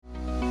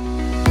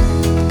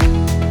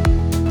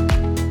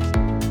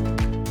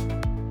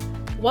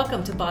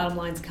Welcome to Bottom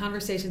Line's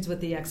Conversations with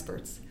the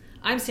Experts.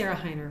 I'm Sarah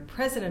Heiner,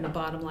 president of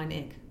Bottom Line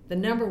Inc., the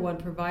 #1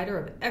 provider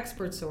of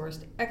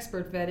expert-sourced,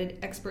 expert-vetted,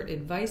 expert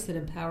advice that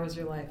empowers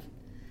your life.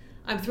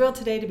 I'm thrilled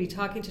today to be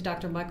talking to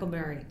Dr. Michael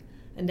Murray,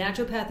 a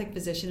naturopathic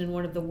physician and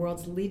one of the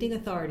world's leading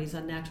authorities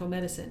on natural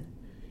medicine.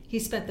 He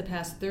spent the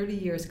past 30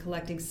 years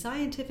collecting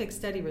scientific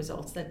study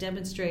results that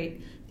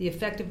demonstrate the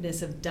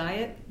effectiveness of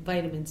diet,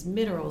 vitamins,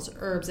 minerals,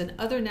 herbs, and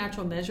other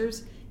natural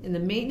measures in the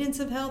maintenance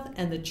of health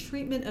and the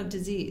treatment of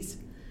disease.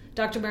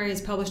 Dr. Murray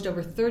has published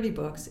over 30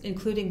 books,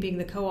 including being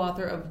the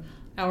co-author of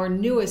our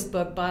newest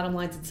book, Bottom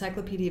Line's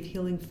Encyclopedia of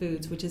Healing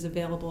Foods, which is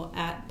available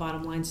at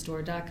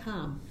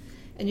bottomlinestore.com.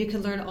 And you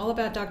can learn all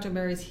about Dr.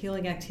 Murray's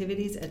healing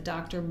activities at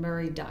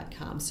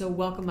drmurray.com. So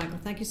welcome, Michael.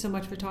 Thank you so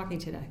much for talking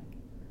today.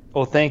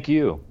 Oh, thank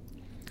you.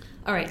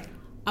 All right.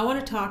 I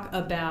want to talk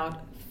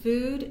about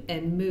food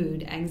and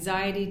mood,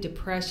 anxiety,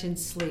 depression,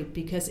 sleep,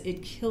 because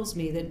it kills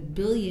me that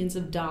billions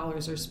of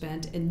dollars are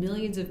spent and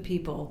millions of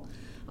people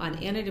on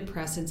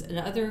antidepressants and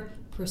other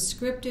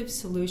prescriptive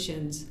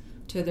solutions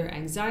to their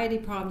anxiety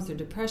problems, their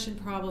depression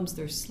problems,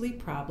 their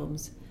sleep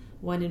problems,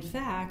 when in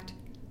fact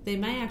they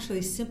may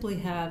actually simply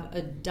have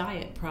a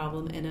diet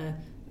problem and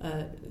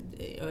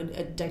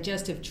a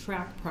digestive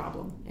tract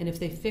problem. And if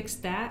they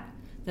fixed that,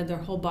 then their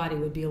whole body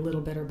would be a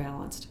little better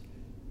balanced.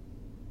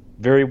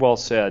 Very well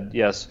said,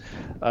 yes.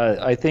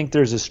 I think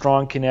there's a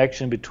strong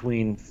connection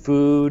between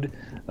food,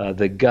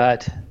 the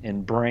gut,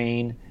 and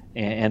brain,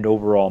 and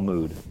overall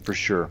mood, for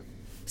sure.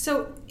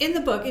 So in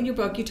your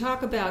book, you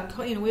talk about,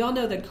 we all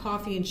know that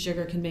coffee and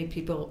sugar can make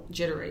people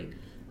jittery.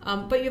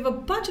 But you have a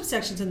bunch of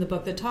sections in the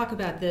book that talk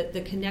about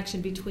the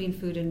connection between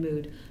food and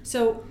mood.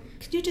 So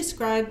could you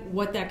describe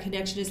what that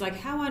connection is like?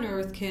 How on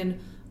earth can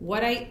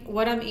what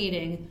I'm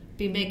eating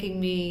be making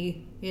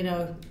me,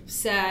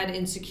 sad,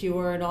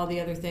 insecure, and all the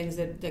other things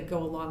that go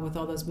along with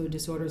all those mood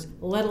disorders,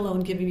 let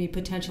alone giving me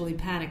potentially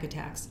panic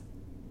attacks?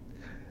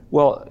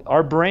 Well,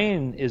 our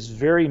brain is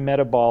very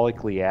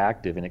metabolically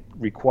active, and it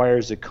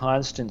requires a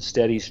constant,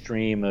 steady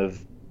stream of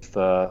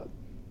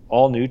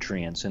all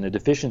nutrients, and a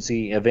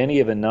deficiency of any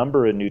of a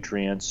number of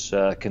nutrients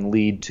can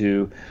lead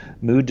to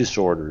mood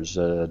disorders,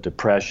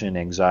 depression,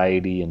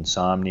 anxiety,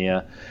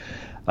 insomnia.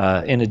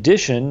 In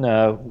addition,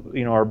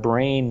 our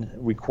brain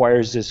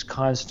requires this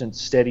constant,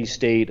 steady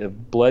state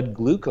of blood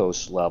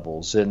glucose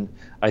levels, and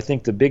I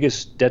think the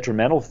biggest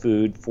detrimental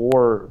food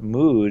for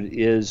mood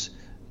is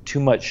too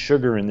much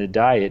sugar in the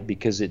diet,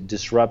 because it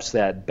disrupts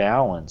that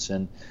balance.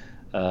 And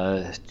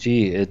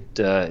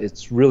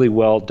it's really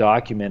well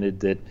documented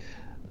that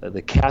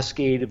the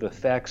cascade of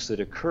effects that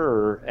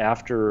occur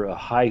after a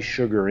high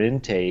sugar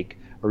intake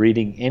or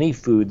eating any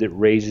food that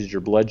raises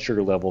your blood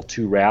sugar level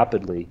too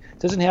rapidly. It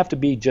doesn't have to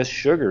be just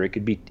sugar. It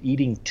could be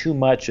eating too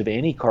much of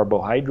any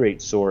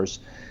carbohydrate source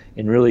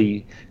and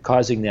really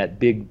causing that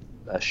big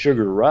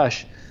sugar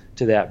rush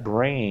to that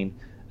brain.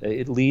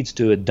 It leads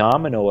to a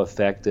domino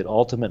effect that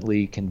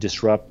ultimately can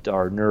disrupt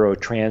our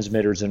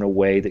neurotransmitters in a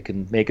way that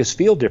can make us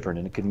feel different.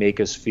 And it can make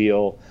us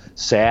feel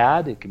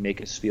sad. It can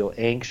make us feel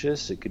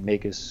anxious. It can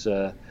make us,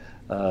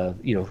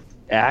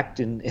 act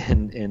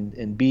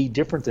and be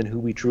different than who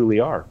we truly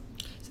are.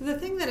 So the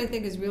thing that I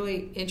think is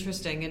really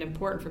interesting and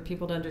important for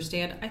people to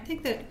understand, I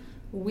think that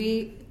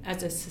we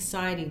as a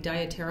society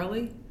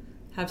dietarily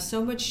have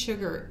so much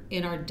sugar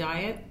in our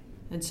diet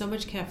and so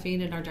much caffeine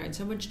in our diet and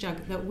so much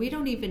junk that we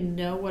don't even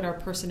know what our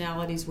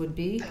personalities would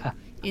be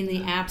in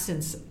the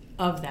absence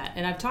of that.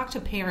 And I've talked to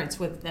parents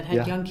that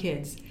had young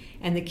kids,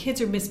 and the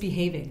kids are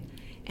misbehaving.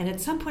 And at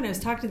some point I was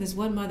talking to this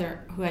one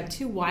mother who had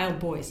 2 wild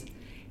boys,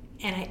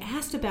 and I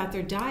asked about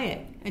their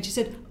diet, and she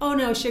said, "Oh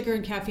no, sugar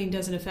and caffeine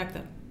doesn't affect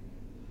them."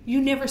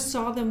 You never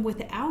saw them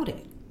without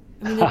it.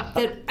 I mean,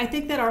 I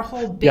think that our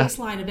whole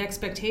baseline of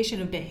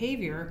expectation of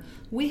behavior,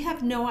 we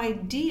have no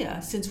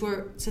idea since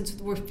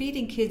we're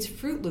feeding kids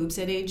Fruit Loops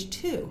at age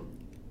 2.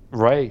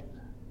 Right.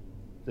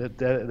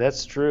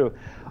 That's true.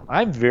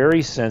 I'm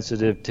very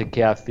sensitive to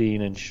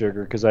caffeine and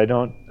sugar because I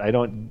don't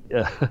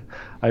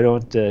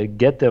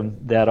get them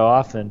that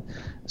often.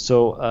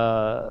 So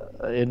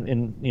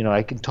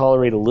I can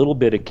tolerate a little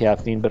bit of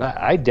caffeine, but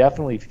I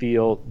definitely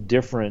feel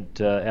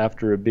different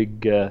after a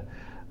big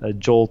a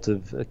jolt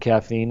of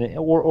caffeine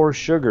or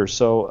sugar.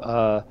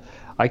 So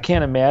I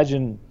can't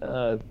imagine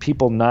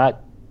people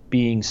not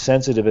being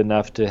sensitive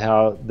enough to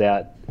how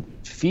that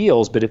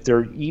feels, but if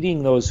they're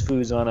eating those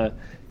foods on a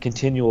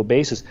continual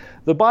basis.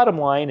 The bottom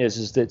line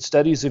is that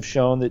studies have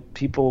shown that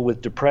people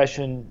with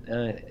depression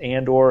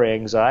and or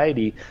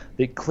anxiety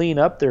that clean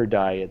up their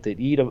diet, that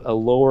eat a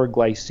lower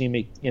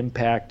glycemic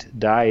impact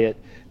diet,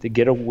 that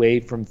get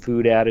away from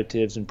food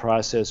additives and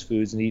processed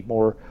foods and eat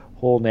more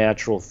whole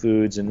natural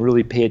foods and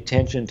really pay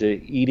attention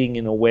to eating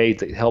in a way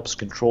that helps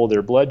control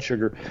their blood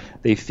sugar,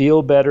 they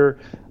feel better.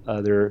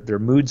 Their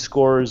mood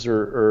scores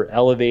are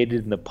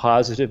elevated in a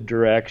positive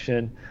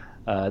direction.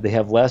 They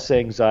have less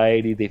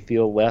anxiety, they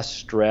feel less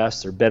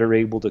stress, they're better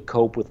able to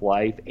cope with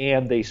life,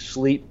 and they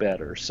sleep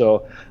better.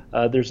 So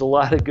there's a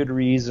lot of good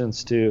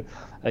reasons to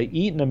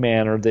eat in a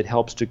manner that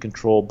helps to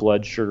control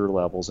blood sugar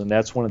levels. And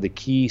that's one of the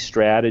key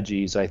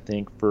strategies, I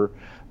think, for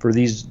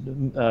these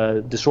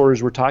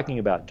disorders we're talking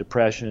about: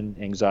 depression,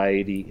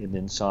 anxiety, and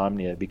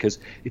insomnia. Because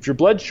if your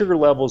blood sugar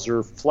levels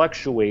are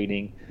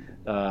fluctuating,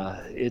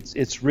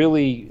 it's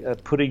really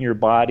putting your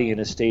body in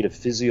a state of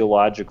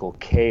physiological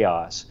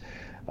chaos.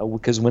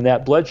 Because when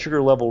that blood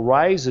sugar level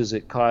rises,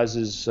 it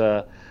causes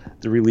the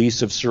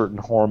release of certain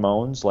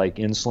hormones like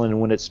insulin,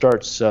 and when it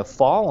starts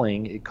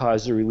falling, it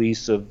causes the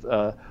release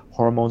of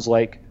hormones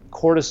like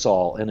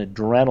cortisol and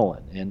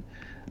adrenaline. And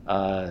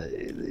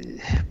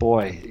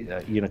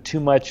too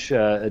much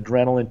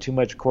adrenaline, too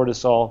much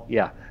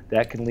cortisol,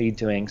 that can lead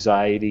to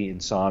anxiety,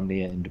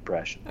 insomnia, and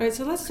depression. All right,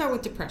 so let's start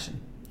with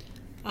depression.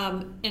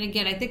 And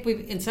again, I think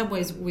in some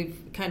ways we've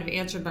kind of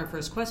answered my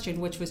first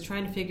question, which was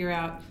trying to figure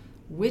out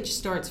which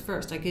starts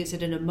first. Like, is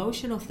it an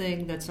emotional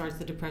thing that starts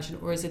the depression,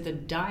 or is it the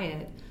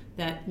diet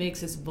that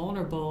makes us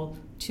vulnerable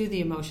to the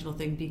emotional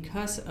thing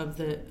because of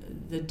the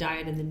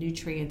diet and the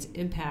nutrients'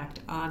 impact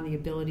on the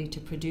ability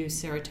to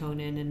produce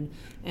serotonin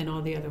and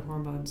all the other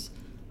hormones?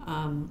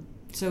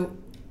 So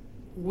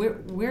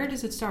where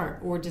does it start,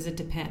 or does it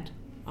depend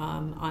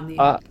on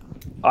the...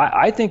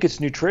 I think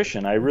it's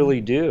nutrition. I really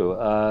do.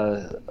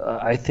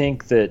 I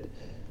think that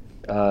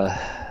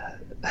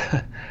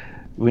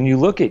when you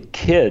look at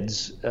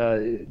kids,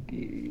 there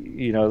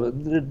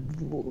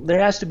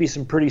has to be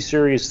some pretty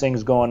serious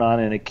things going on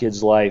in a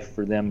kid's life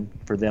for them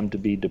to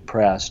be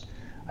depressed.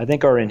 I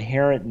think our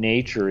inherent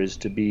nature is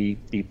to be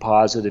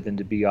positive and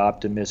to be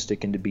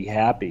optimistic and to be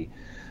happy.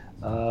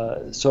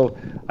 So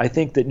I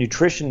think that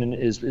nutrition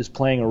is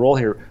playing a role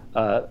here.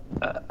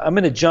 I'm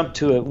going to jump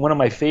to one of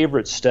my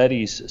favorite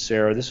studies,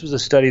 Sarah. This was a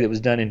study that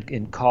was done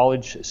in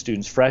college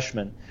students,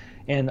 freshmen,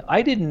 and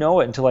I didn't know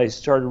it until I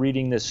started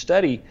reading this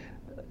study.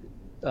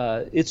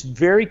 It's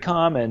very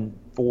common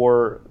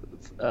for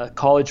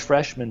college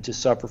freshmen to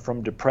suffer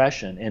from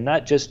depression, and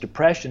not just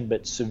depression,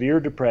 but severe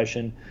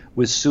depression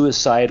with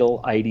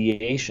suicidal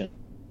ideations.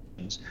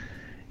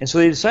 And so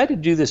they decided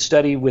to do this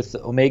study with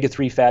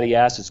omega-3 fatty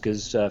acids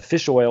because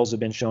fish oils have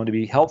been shown to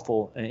be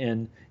helpful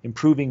in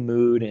improving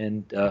mood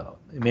and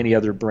many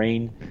other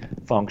brain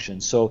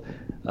functions. So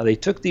they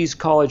took these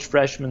college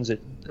freshmen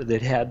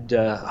that had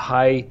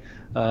high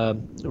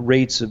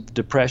rates of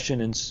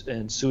depression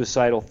and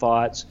suicidal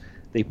thoughts.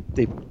 They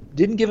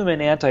didn't give them an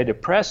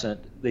antidepressant.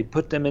 They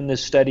put them in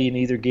this study and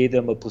either gave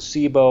them a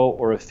placebo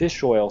or a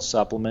fish oil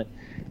supplement.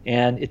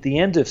 And at the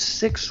end of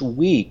 6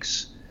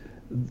 weeks,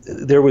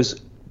 there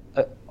was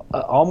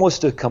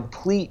almost a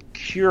complete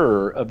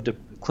cure of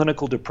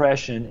clinical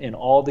depression in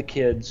all the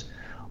kids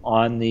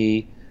on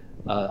the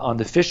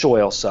fish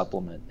oil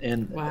supplement.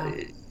 And wow.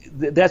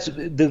 That's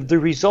the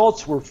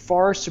results were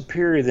far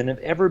superior than have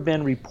ever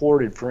been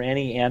reported for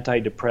any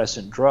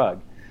antidepressant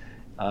drug.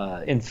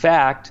 In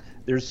fact,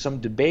 there's some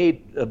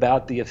debate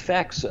about the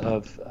effects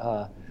of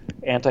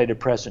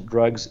antidepressant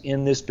drugs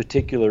in this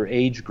particular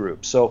age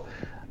group. So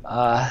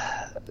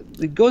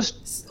it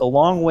goes a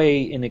long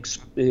way in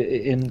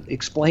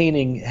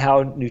explaining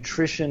how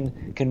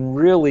nutrition can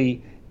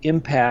really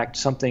impact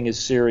something as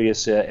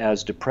serious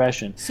as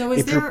depression. So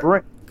is there...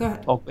 Go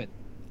ahead. Oh, go ahead.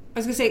 I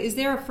was going to say, is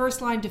there a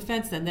first-line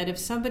defense then, that if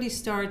somebody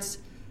starts,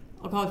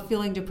 I'll call it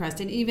feeling depressed,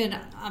 and even,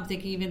 I'm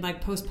thinking even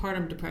like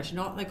postpartum depression,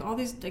 all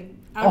these, like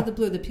out of the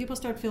blue, that people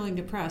start feeling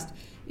depressed,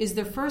 is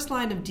their first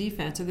line of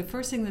defense, or the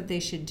first thing that they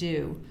should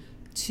do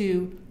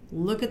to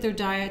look at their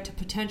diet to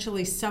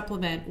potentially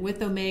supplement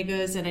with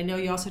omegas? And I know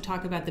you also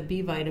talk about the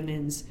B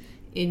vitamins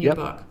in your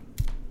book.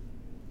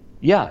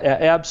 Yeah,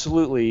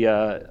 absolutely.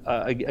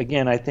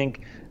 Again, I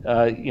think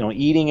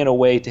eating in a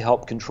way to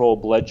help control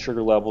blood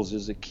sugar levels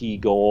is a key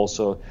goal.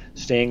 So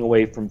staying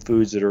away from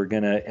foods that are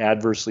going to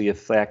adversely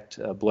affect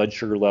blood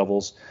sugar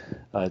levels,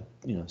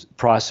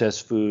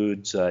 processed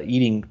foods,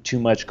 eating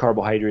too much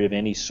carbohydrate of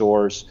any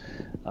source.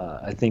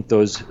 I think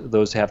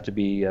those have to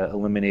be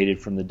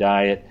eliminated from the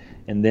diet.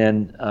 And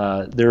then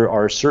there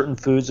are certain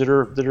foods that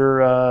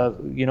are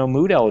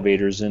mood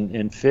elevators,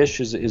 and fish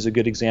is a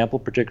good example,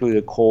 particularly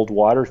the cold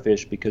water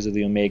fish because of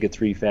the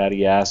omega-3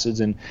 fatty acids.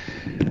 And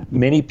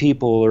many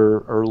people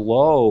are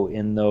low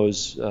in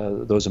those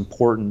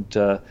important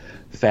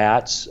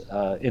fats.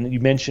 And you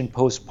mentioned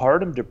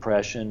postpartum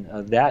depression.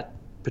 That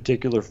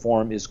particular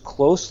form is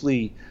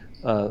closely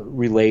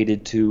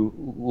related to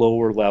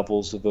lower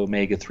levels of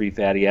omega-3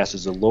 fatty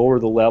acids. The lower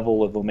the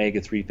level of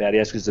omega-3 fatty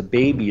acids, because the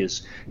baby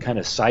is kind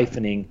of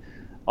siphoning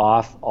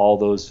off all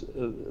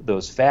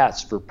those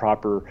fats for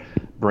proper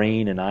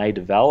brain and eye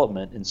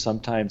development, and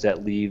sometimes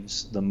that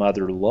leaves the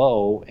mother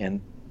low, and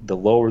the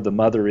lower the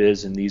mother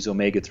is in these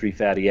omega-3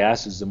 fatty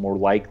acids, the more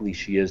likely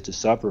she is to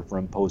suffer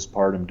from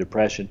postpartum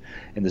depression,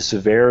 and the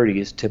severity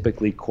is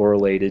typically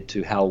correlated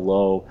to how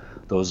low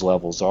those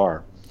levels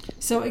are.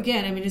 So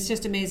again, I mean, it's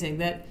just amazing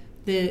that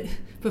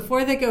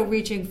before they go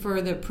reaching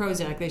for the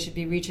Prozac, they should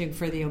be reaching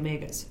for the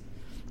omegas.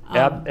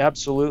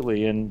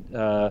 Absolutely, and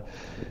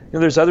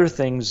there's other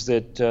things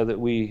that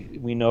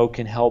we know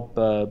can help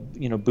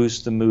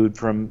boost the mood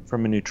from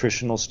a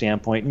nutritional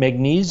standpoint.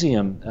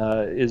 Magnesium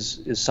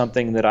is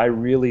something that I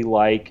really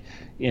like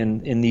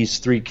in these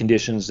three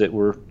conditions that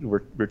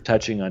we're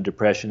touching on: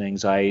 depression,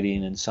 anxiety,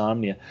 and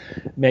insomnia.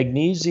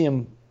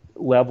 Magnesium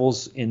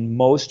levels in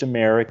most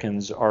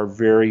Americans are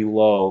very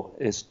low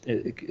as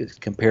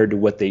compared to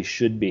what they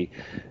should be.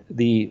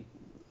 The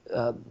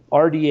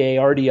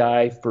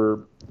RDI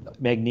for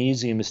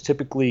magnesium is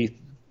typically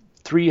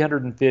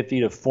 350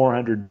 to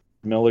 400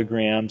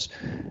 milligrams.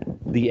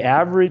 The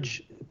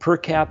average per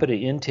capita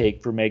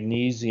intake for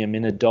magnesium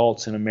in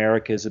adults in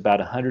America is about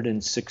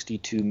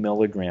 162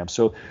 milligrams.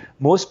 So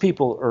most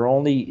people are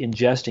only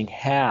ingesting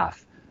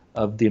half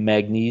of the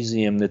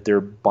magnesium that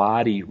their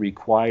body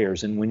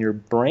requires. And when your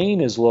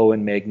brain is low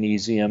in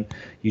magnesium,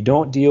 you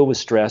don't deal with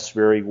stress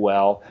very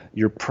well.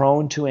 You're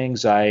prone to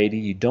anxiety.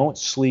 You don't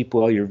sleep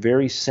well. You're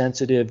very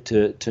sensitive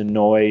to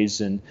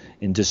noise and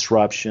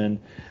disruption.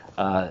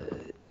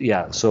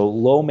 So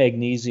low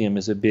magnesium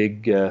is a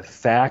big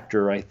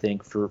factor, I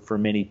think, for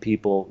many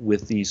people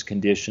with these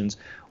conditions.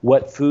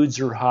 What foods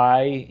are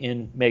high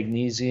in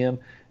magnesium?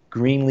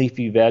 Green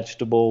leafy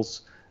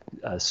vegetables,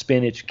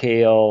 spinach,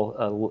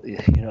 kale.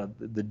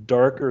 The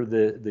darker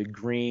the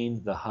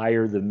green, the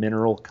higher the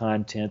mineral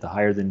content, the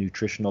higher the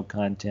nutritional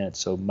content.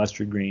 So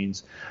mustard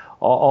greens,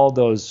 all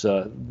those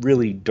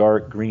really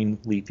dark green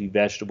leafy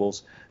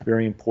vegetables,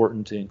 very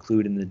important to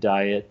include in the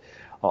diet.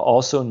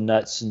 Also,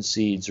 nuts and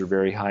seeds are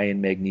very high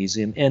in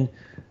magnesium, and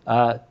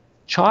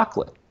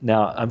chocolate.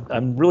 Now,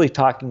 I'm really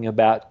talking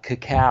about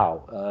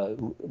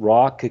cacao.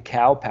 Raw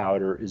cacao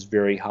powder is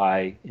very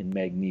high in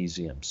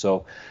magnesium.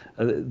 So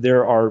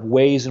there are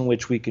ways in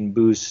which we can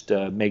boost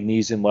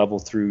magnesium level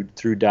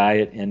through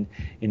diet, and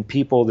in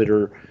people that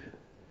are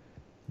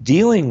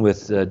dealing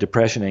with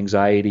depression,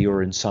 anxiety,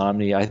 or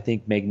insomnia, I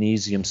think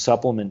magnesium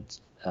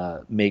supplements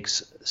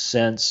makes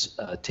sense.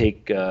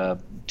 Take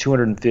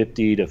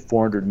 250 to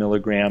 400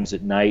 milligrams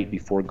at night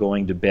before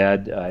going to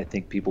bed. I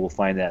think people will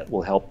find that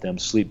will help them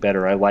sleep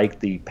better. I like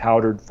the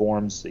powdered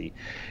forms, the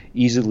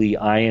easily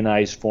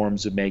ionized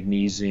forms of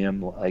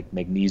magnesium, like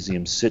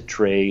magnesium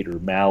citrate or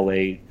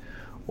malate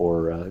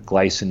or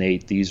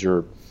glycinate. These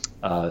are,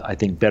 I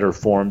think, better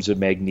forms of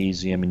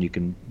magnesium, and you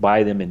can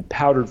buy them in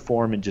powdered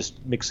form and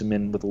just mix them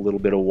in with a little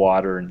bit of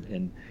water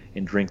and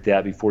drink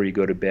that before you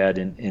go to bed,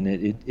 and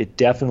it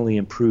definitely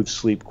improves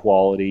sleep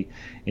quality,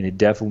 and it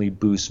definitely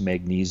boosts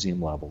magnesium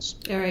levels.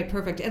 All right,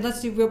 perfect. And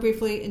let's do real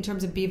briefly in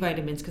terms of B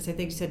vitamins, because I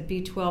think you said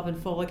B12 and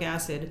folic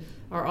acid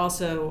are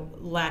also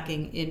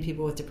lacking in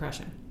people with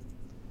depression.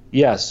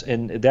 Yes,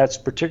 and that's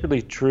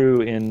particularly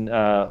true in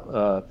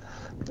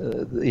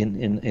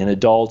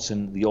adults,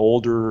 and the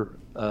older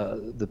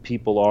the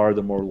people are,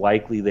 the more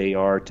likely they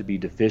are to be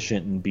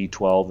deficient in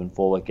B12 and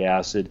folic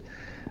acid.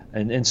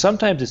 And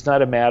sometimes it's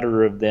not a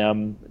matter of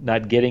them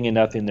not getting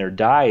enough in their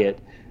diet.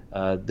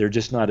 They're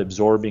just not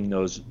absorbing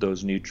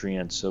those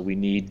nutrients. So we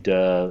need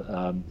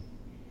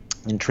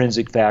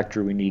intrinsic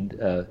factor. We need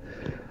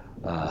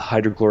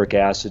hydrochloric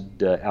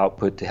acid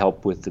output to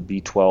help with the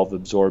B12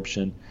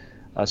 absorption.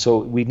 So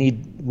we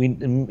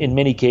in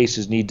many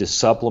cases need to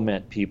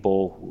supplement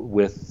people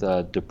with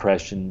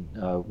depression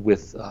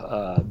with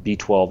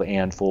B12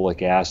 and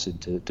folic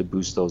acid to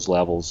boost those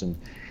levels. And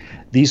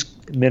these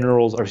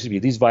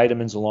these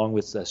vitamins, along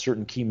with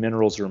certain key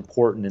minerals, are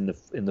important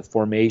in the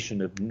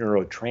formation of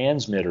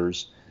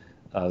neurotransmitters,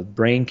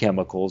 brain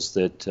chemicals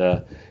that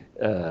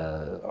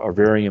are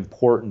very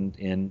important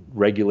in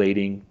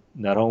regulating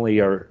not only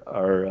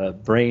our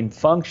brain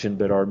function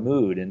but our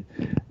mood. And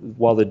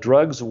while the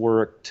drugs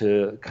work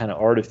to kind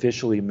of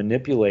artificially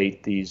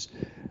manipulate these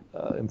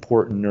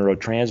important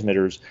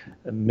neurotransmitters,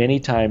 many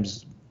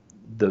times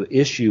the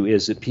issue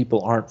is that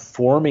people aren't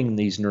forming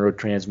these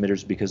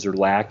neurotransmitters because they're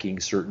lacking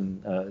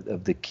certain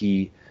of the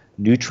key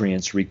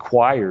nutrients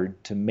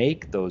required to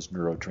make those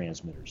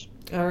neurotransmitters.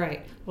 All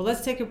right. Well,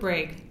 let's take a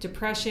break.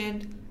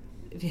 Depression.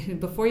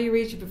 Before you're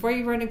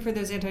running for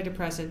those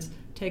antidepressants,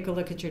 take a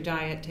look at your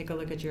diet, take a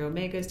look at your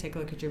omegas, take a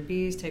look at your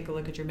Bs, take a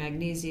look at your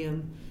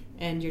magnesium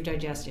and your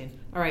digestion.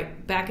 All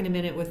right, back in a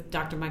minute with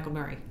Dr. Michael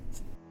Murray.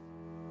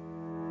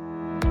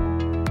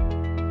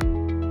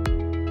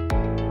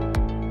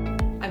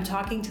 I'm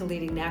talking to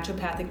leading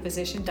naturopathic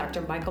physician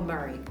Dr. Michael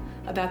Murray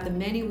about the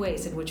many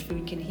ways in which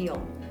food can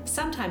heal,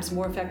 sometimes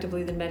more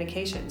effectively than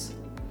medications.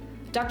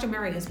 Dr.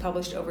 Murray has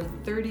published over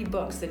 30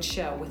 books that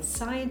show with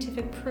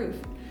scientific proof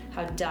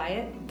how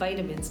diet,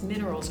 vitamins,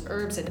 minerals,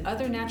 herbs, and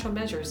other natural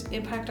measures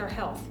impact our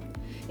health,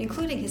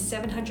 including his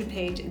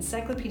 700-page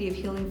Encyclopedia of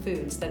Healing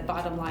Foods that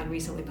Bottom Line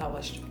recently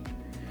published.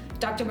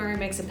 Dr. Murray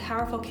makes a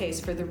powerful case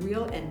for the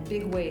real and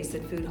big ways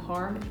that food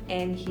harm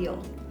and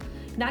heal.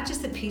 Not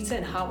just that pizza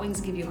and hot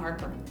wings give you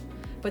heartburn,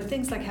 but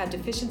things like how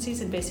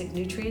deficiencies in basic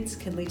nutrients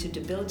can lead to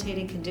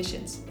debilitating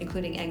conditions,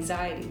 including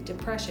anxiety,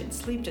 depression,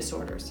 sleep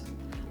disorders,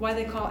 why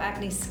they call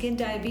acne skin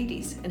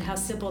diabetes, and how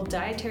simple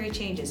dietary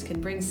changes can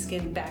bring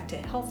skin back to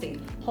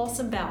healthy,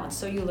 wholesome balance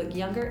so you look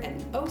younger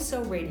and oh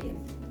so radiant.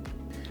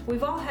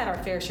 We've all had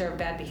our fair share of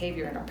bad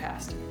behavior in our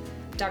past.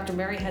 Dr.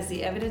 Murray has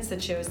the evidence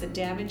that shows the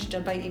damage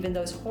done by even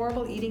those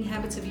horrible eating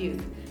habits of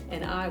youth,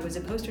 and I was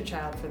a poster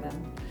child for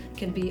them,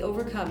 can be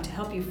overcome to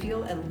help you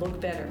feel and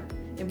look better,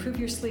 improve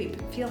your sleep,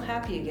 feel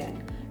happy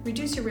again,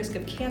 Reduce your risk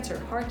of cancer,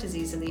 heart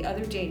disease, and the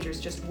other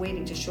dangers just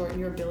waiting to shorten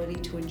your ability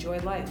to enjoy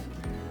life.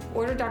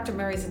 Order Dr.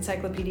 Murray's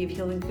Encyclopedia of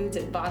Healing Foods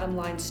at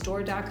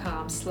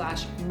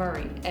bottomlinestore.com/Murray,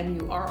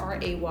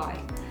 Murray.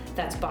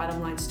 That's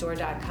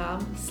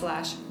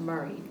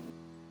bottomlinestore.com/Murray.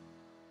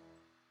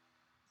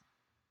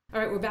 All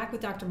right, we're back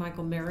with Dr.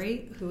 Michael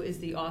Murray, who is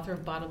the author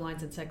of Bottom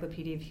Line's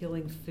Encyclopedia of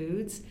Healing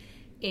Foods.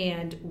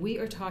 And we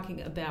are talking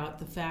about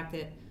the fact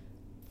that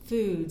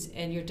foods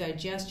and your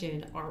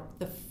digestion are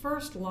the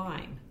first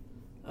line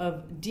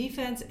of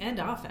defense and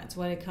offense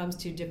when it comes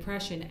to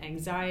depression,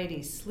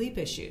 anxiety, sleep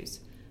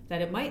issues.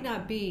 That it might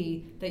not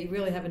be that you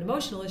really have an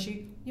emotional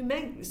issue, you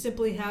may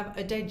simply have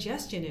a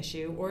digestion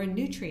issue or a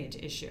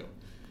nutrient issue.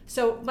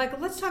 So, Michael,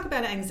 let's talk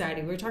about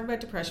anxiety. We were talking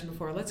about depression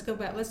before. Let's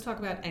talk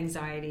about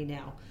anxiety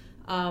now.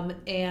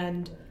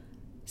 And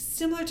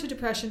similar to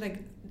depression,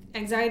 like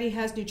anxiety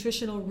has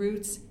nutritional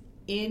roots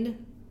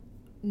in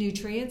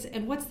nutrients.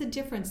 And what's the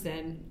difference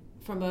then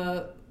from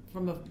a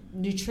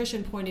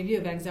nutrition point of view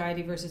of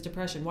anxiety versus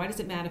depression? Why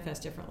does it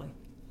manifest differently?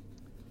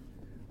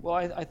 Well,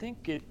 I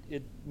think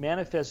it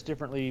manifests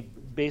differently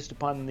based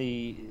upon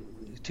the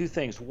two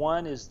things.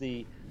 One is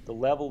the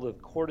level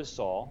of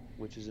cortisol,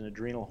 which is an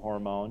adrenal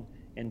hormone,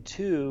 and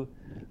two,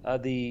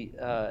 the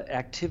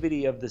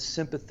activity of the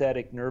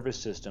sympathetic nervous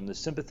system. The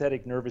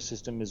sympathetic nervous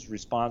system is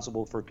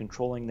responsible for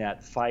controlling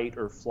that fight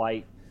or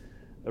flight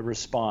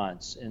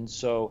response. And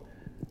so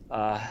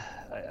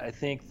I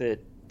think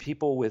that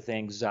people with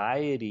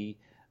anxiety,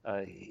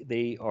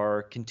 they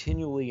are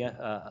continually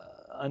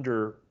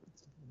under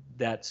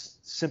that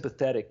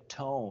sympathetic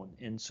tone.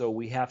 And so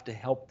we have to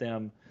help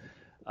them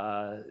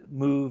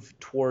move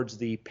towards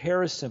the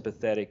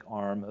parasympathetic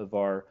arm of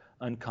our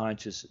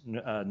unconscious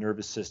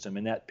nervous system.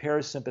 And that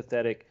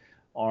parasympathetic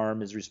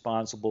arm is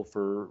responsible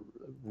for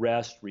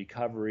rest,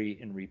 recovery,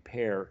 and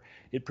repair.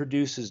 It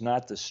produces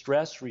not the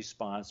stress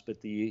response, but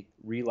the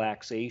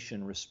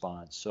relaxation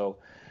response. So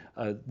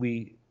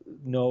we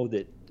know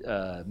that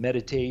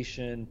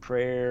meditation,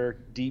 prayer,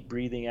 deep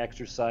breathing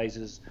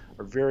exercises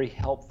are very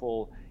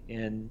helpful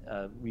in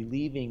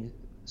relieving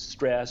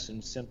stress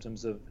and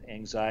symptoms of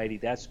anxiety.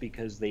 That's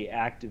because they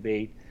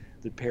activate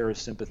the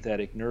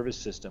parasympathetic nervous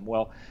system.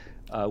 Well,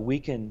 we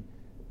can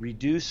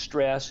reduce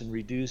stress and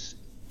reduce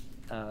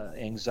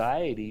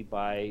anxiety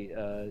by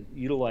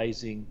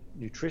utilizing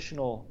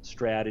nutritional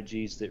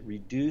strategies that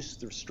reduce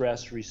the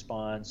stress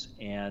response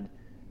and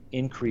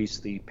increase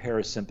the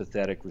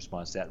parasympathetic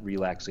response, that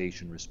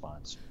relaxation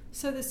response.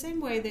 So the same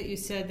way that you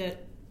said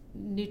that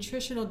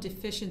nutritional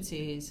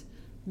deficiencies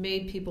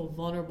made people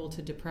vulnerable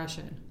to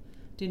depression,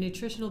 do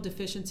nutritional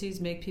deficiencies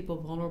make people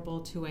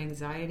vulnerable to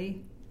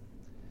anxiety?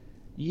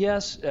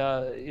 Yes,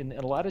 and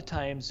a lot of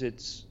times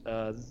it's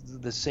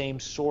the same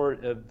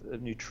sort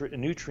of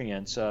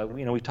nutrients.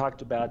 We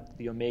talked about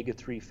the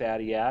omega-3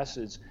 fatty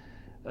acids.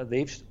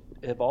 They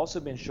have also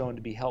been shown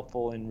to be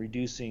helpful in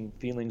reducing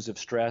feelings of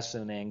stress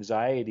and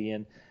anxiety.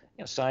 And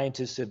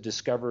scientists have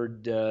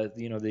discovered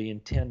the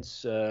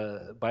intense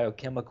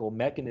biochemical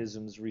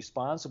mechanisms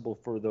responsible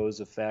for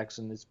those effects,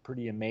 and it's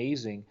pretty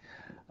amazing.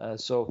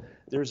 So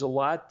there's a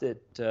lot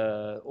that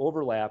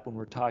overlap when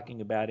we're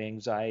talking about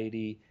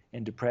anxiety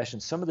and depression.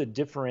 Some of the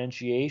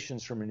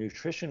differentiations from a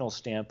nutritional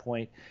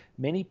standpoint,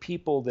 many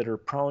people that are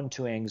prone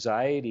to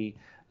anxiety,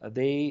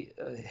 they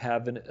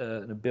have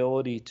an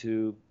ability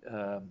to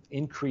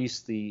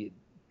increase the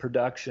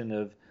production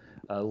of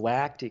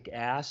lactic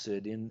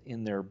acid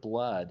in their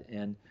blood,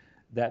 and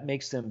that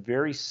makes them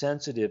very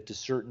sensitive to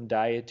certain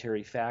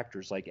dietary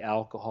factors like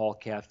alcohol,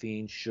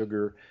 caffeine,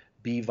 sugar,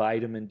 B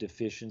vitamin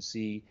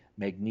deficiency,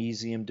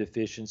 magnesium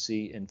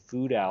deficiency, and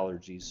food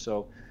allergies.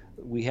 So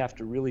we have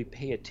to really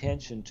pay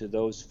attention to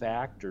those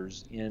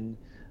factors in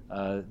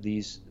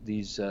these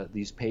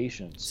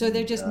patients. So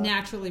they just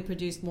naturally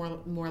produce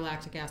more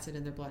lactic acid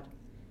in their blood.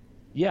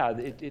 Yeah,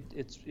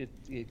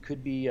 it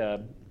could be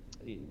a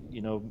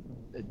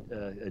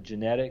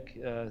genetic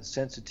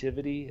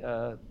sensitivity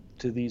to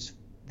these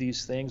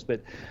things,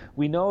 but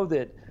we know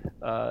that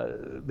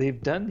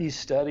they've done these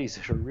studies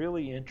that are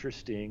really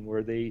interesting,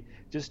 where they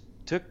just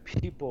took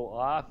people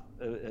off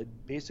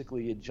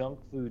basically a junk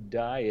food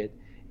diet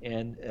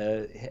and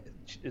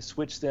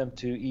switch them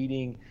to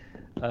eating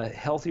a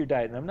healthier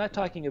diet. And I'm not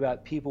talking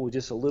about people with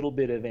just a little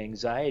bit of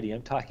anxiety.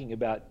 I'm talking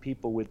about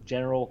people with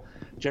general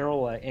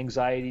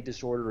anxiety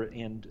disorder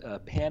and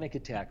panic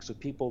attacks. So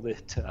people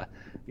that,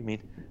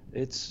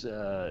 it's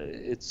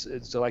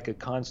like a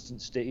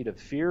constant state of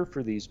fear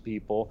for these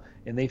people.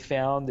 And they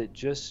found that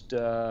just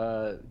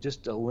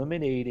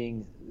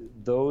eliminating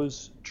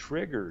those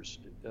triggers,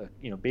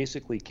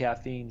 basically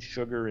caffeine,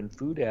 sugar, and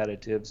food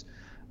additives,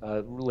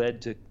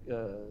 led to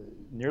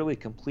nearly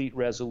complete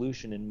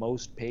resolution in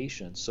most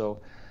patients.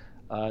 So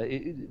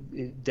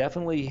it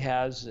definitely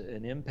has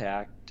an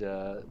impact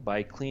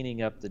by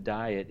cleaning up the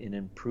diet and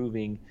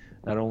improving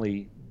not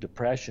only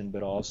depression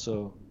but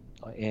also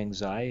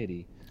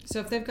anxiety. So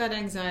if they've got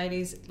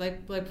anxieties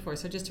like before,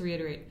 so just to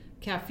reiterate,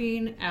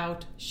 caffeine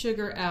out,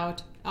 sugar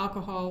out,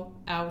 alcohol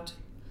out,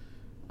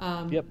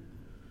 Yep.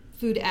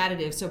 Food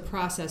additives, so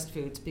processed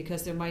foods,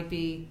 because there might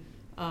be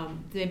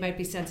they might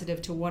be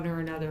sensitive to one or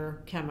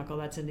another chemical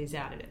that's in these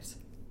additives.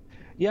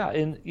 Yeah,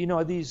 and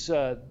these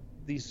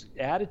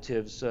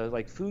additives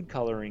like food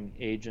coloring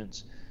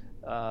agents,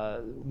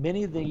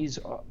 many of these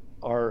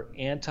are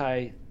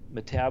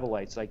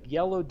anti-metabolites, like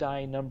yellow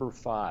dye number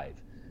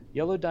 5.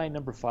 Yellow dye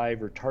number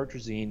 5, or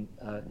tartrazine.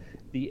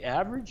 The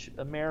average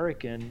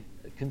American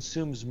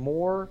consumes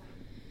more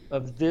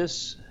of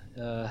this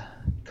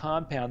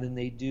compound than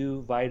they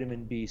do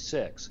vitamin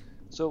B6.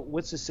 So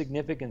what's the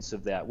significance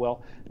of that?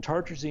 Well,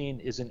 tartrazine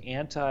is an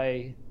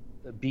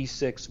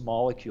anti-B6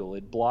 molecule.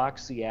 It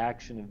blocks the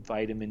action of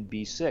vitamin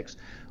B6.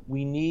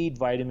 We need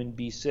vitamin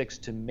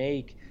B6 to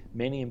make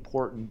many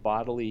important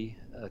bodily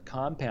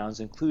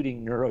compounds,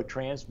 including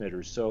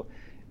neurotransmitters. So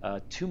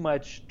too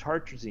much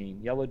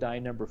tartrazine, yellow dye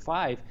number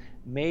 5,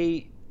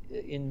 may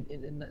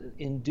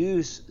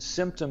induce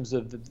symptoms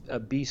of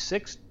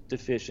B6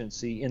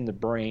 deficiency in the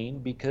brain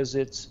because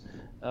it's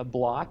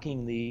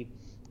blocking the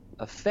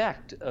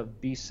effect of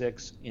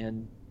B6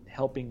 in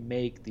helping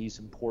make these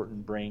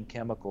important brain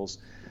chemicals,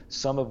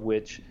 some of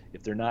which,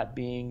 if they're not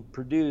being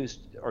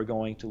produced, are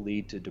going to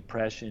lead to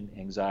depression,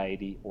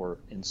 anxiety, or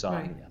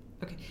insomnia.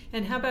 Right. Okay.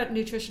 And how about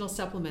nutritional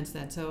supplements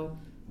then? So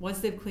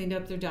once they've cleaned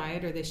up their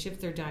diet or they shift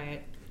their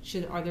diet,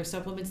 are there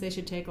supplements they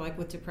should take, like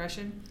with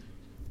depression?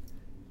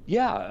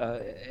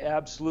 Yeah,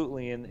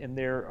 absolutely, and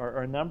there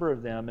are a number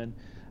of them, and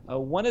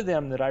one of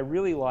them that I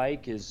really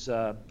like is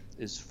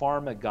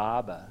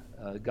Pharma-GABA.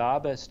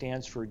 GABA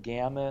stands for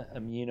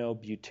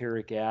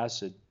gamma-aminobutyric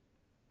acid,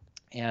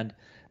 and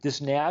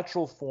this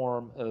natural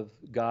form of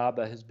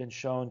GABA has been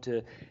shown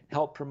to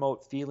help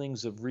promote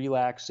feelings of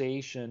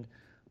relaxation,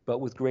 but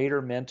with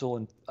greater mental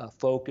and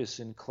focus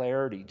and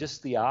clarity,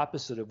 just the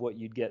opposite of what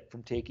you'd get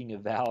from taking a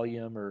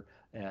Valium or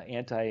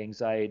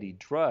anti-anxiety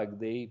drug.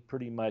 They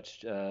pretty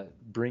much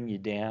bring you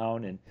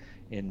down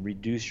and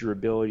reduce your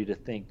ability to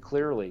think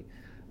clearly.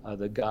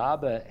 The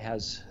GABA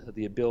has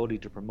the ability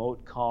to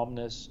promote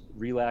calmness,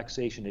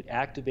 relaxation. It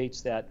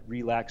activates that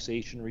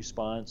relaxation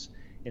response,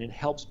 and it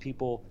helps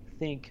people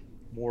think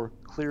more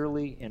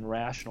clearly and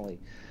rationally.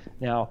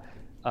 Now,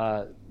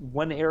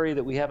 one area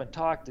that we haven't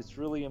talked that's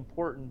really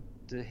important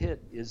to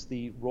hit is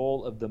the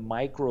role of the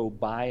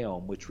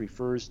microbiome, which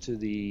refers to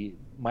the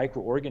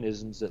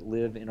microorganisms that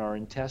live in our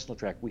intestinal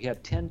tract. We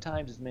have 10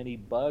 times as many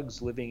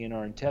bugs living in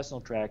our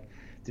intestinal tract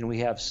than we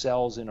have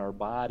cells in our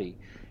body.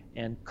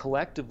 And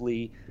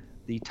collectively,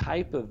 the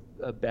type of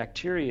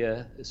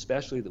bacteria,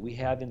 especially that we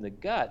have in the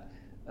gut,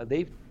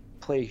 they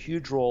play a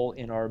huge role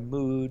in our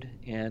mood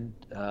and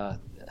our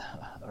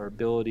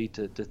ability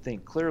to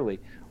think clearly.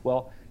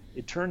 Well,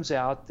 it turns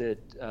out that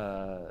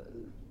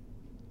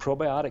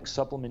probiotic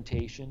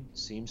supplementation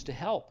seems to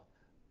help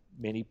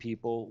many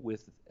people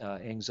with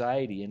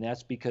anxiety, and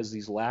that's because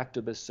these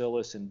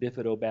lactobacillus and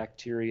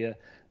bifidobacteria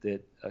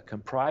that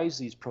comprise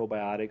these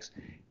probiotics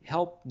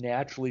help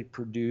naturally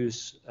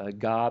produce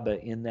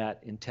GABA in that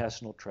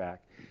intestinal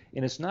tract.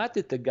 And it's not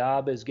that the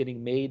GABA is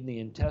getting made in the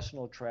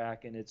intestinal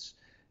tract and it's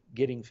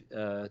getting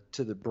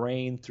to the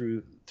brain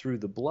through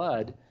the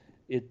blood.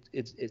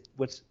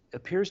 What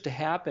appears to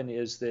happen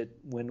is that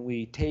when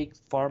we take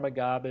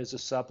Pharma-GABA as a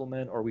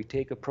supplement, or we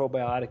take a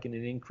probiotic and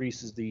it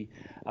increases the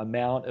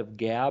amount of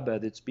GABA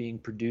that's being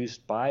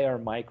produced by our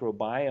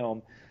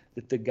microbiome,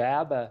 that the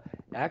GABA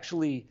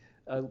actually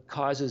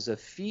causes a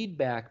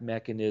feedback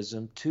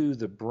mechanism to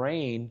the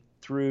brain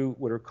through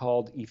what are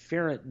called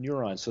efferent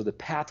neurons, so the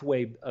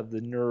pathway of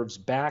the nerves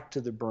back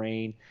to the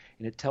brain,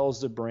 and it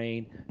tells the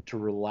brain to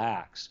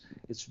relax.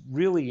 It's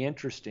really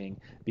interesting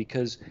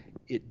because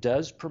it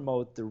does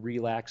promote the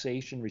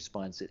relaxation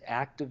response. It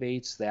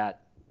activates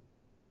that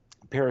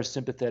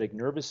parasympathetic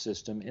nervous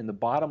system, and the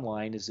bottom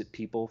line is that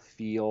people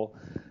feel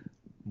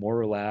more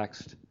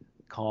relaxed,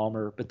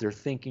 calmer, but they're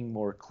thinking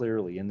more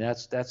clearly, and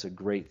that's a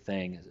great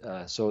thing.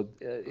 So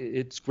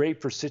it's great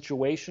for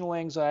situational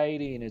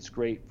anxiety, and it's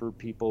great for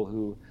people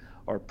who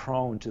are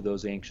prone to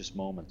those anxious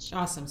moments.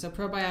 Awesome. So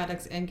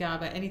probiotics and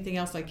GABA. Anything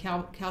else like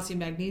calcium,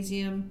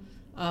 magnesium,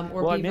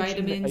 or B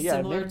vitamins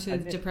similar to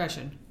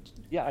depression?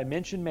 Yeah, I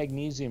mentioned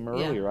magnesium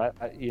earlier.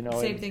 Yeah.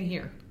 Same thing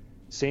here.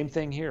 Same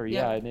thing here.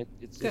 Yeah, and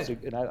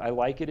and I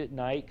like it at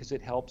night because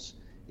it helps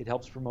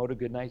promote a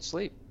good night's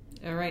sleep.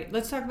 All right,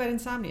 let's talk about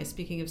insomnia.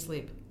 Speaking of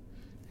sleep.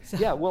 So,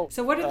 yeah, well.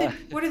 So what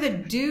are the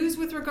do's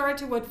with regard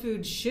to what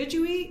foods should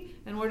you eat,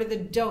 and what are the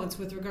don'ts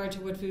with regard to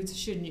what foods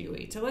shouldn't you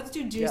eat? So let's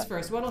do do's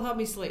first. What'll help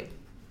me sleep?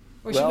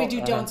 Or should we do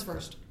don'ts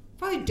first?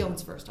 Probably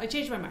don'ts first. I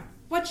changed my mind.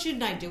 What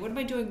shouldn't I do? What am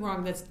I doing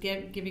wrong that's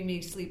giving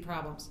me sleep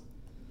problems?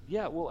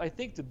 Yeah, well, I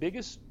think the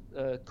biggest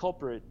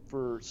culprit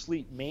for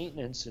sleep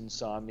maintenance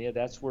insomnia,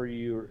 that's where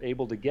you're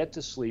able to get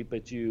to sleep,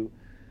 but you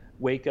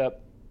wake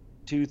up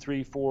 2,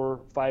 3, 4,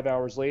 5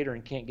 hours later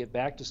and can't get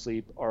back to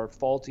sleep, are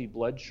faulty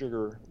blood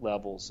sugar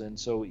levels. And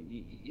so,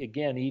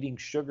 again, eating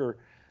sugar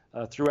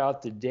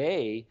throughout the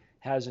day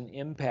has an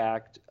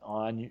impact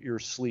on your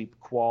sleep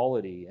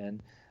quality.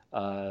 And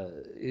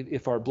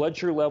if our blood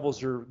sugar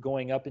levels are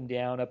going up and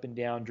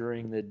down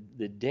during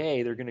the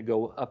day, they're going to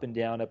go up and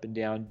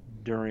down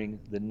during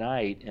the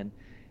night. And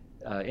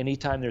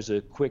anytime there's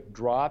a quick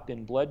drop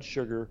in blood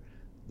sugar,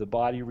 the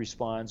body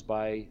responds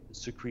by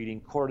secreting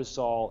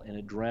cortisol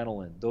and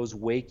adrenaline. Those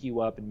wake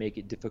you up and make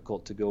it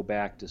difficult to go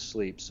back to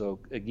sleep. So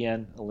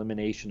again,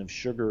 elimination of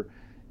sugar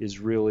is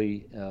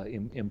really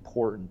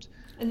important.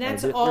 And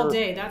that's all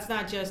day. That's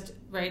not just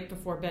right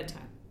before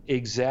bedtime.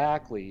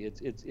 Exactly.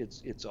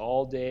 It's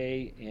all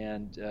day,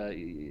 and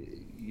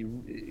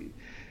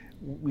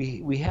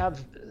we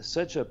have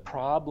such a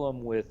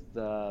problem with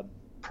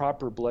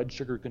proper blood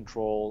sugar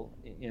control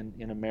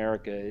in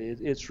America.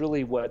 It's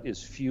really what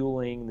is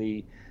fueling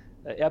the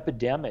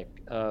epidemic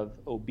of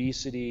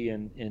obesity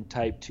and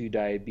type 2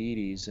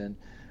 diabetes. And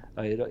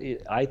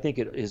I think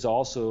it is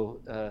also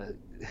a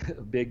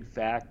big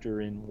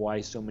factor in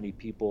why so many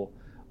people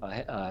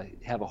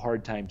have a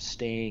hard time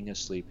staying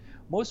asleep.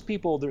 Most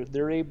people,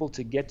 they're able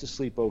to get to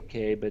sleep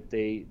okay, but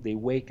they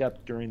wake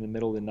up during the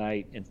middle of the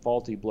night, and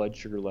faulty blood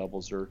sugar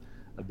levels are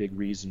a big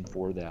reason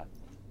for that.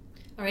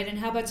 All right, and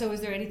how about, so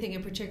is there anything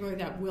in particular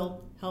that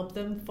will help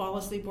them fall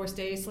asleep or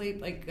stay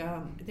asleep? Like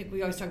I think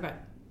we always talk about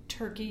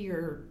turkey,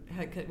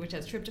 which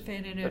has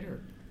tryptophan in it,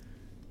 or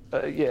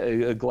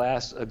a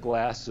glass of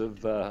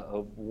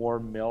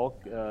warm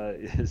milk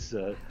is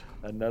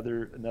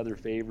another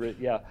favorite.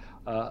 Yeah,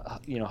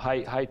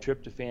 high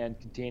tryptophan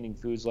containing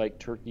foods like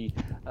turkey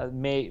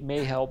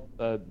may help,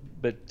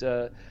 but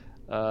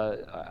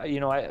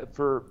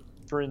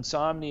for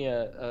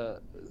insomnia,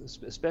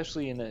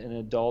 especially in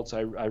adults,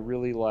 I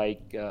really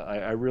like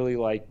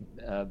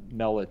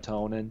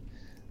melatonin.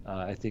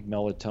 I think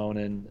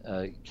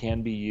melatonin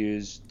can be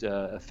used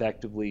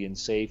effectively and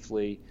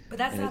safely. But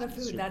that's not a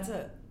food. That's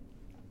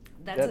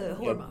a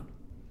hormone.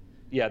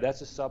 Yeah,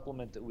 that's a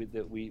supplement that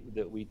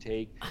we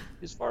take.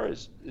 As far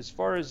as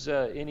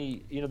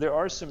any, there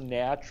are some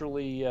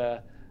naturally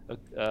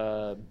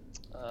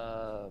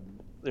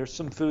there's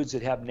some foods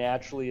that have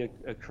naturally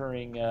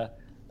occurring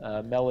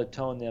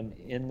melatonin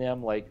in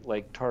them,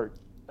 like tart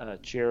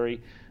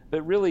cherry.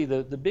 But really,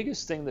 the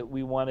biggest thing that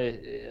we want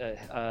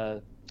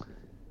to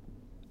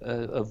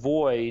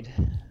avoid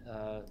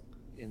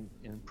in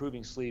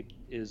improving sleep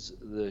is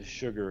the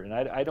sugar. And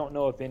I don't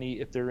know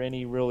if there are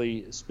any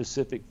really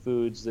specific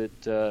foods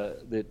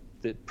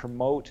that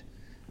promote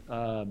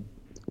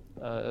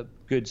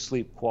good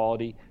sleep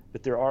quality.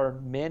 But there are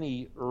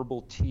many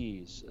herbal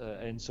teas,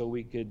 and so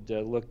we could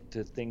look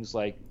to things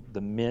like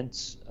the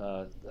mints,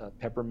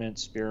 peppermint,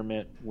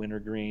 spearmint,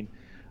 wintergreen.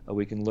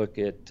 We can look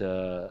at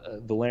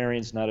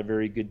valerian's not a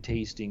very good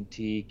tasting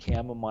tea.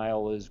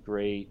 Chamomile is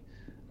great.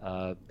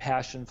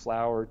 Passion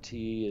flower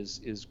tea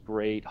is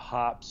great.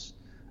 Hops,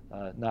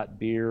 not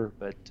beer,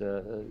 but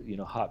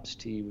hops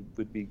tea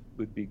would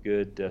be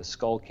good.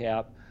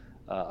 Skullcap.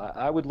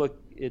 I would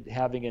look at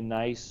having a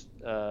nice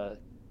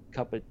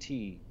cup of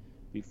tea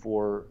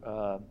before,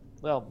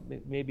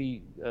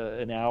 maybe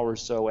an hour or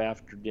so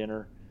after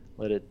dinner.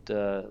 Let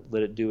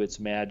it do its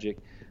magic.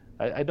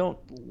 I don't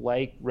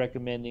like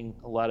recommending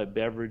a lot of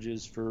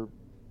beverages for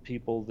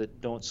people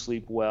that don't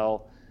sleep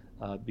well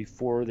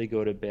before they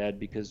go to bed,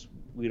 because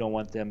we don't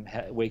want them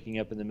waking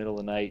up in the middle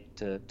of the night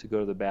to go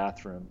to the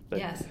bathroom. But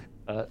yes.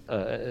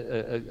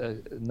 A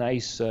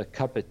nice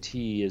cup of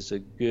tea is a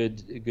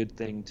good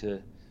thing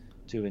to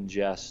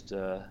ingest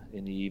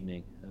in the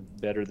evening,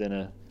 better than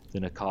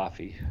a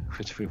coffee,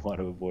 which we want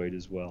to avoid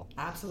as well.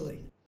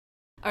 Absolutely.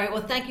 All right,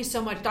 well, thank you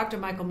so much, Dr.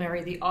 Michael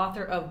Merry, the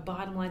author of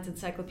Bottom Line's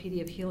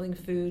Encyclopedia of Healing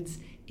Foods.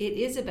 It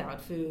is about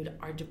food,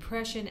 our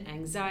depression,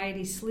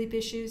 anxiety, sleep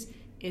issues.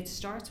 It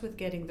starts with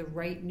getting the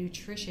right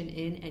nutrition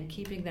in and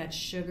keeping that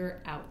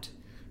sugar out.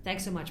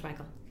 Thanks so much,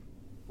 Michael.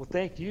 Well,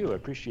 thank you. I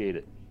appreciate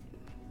it.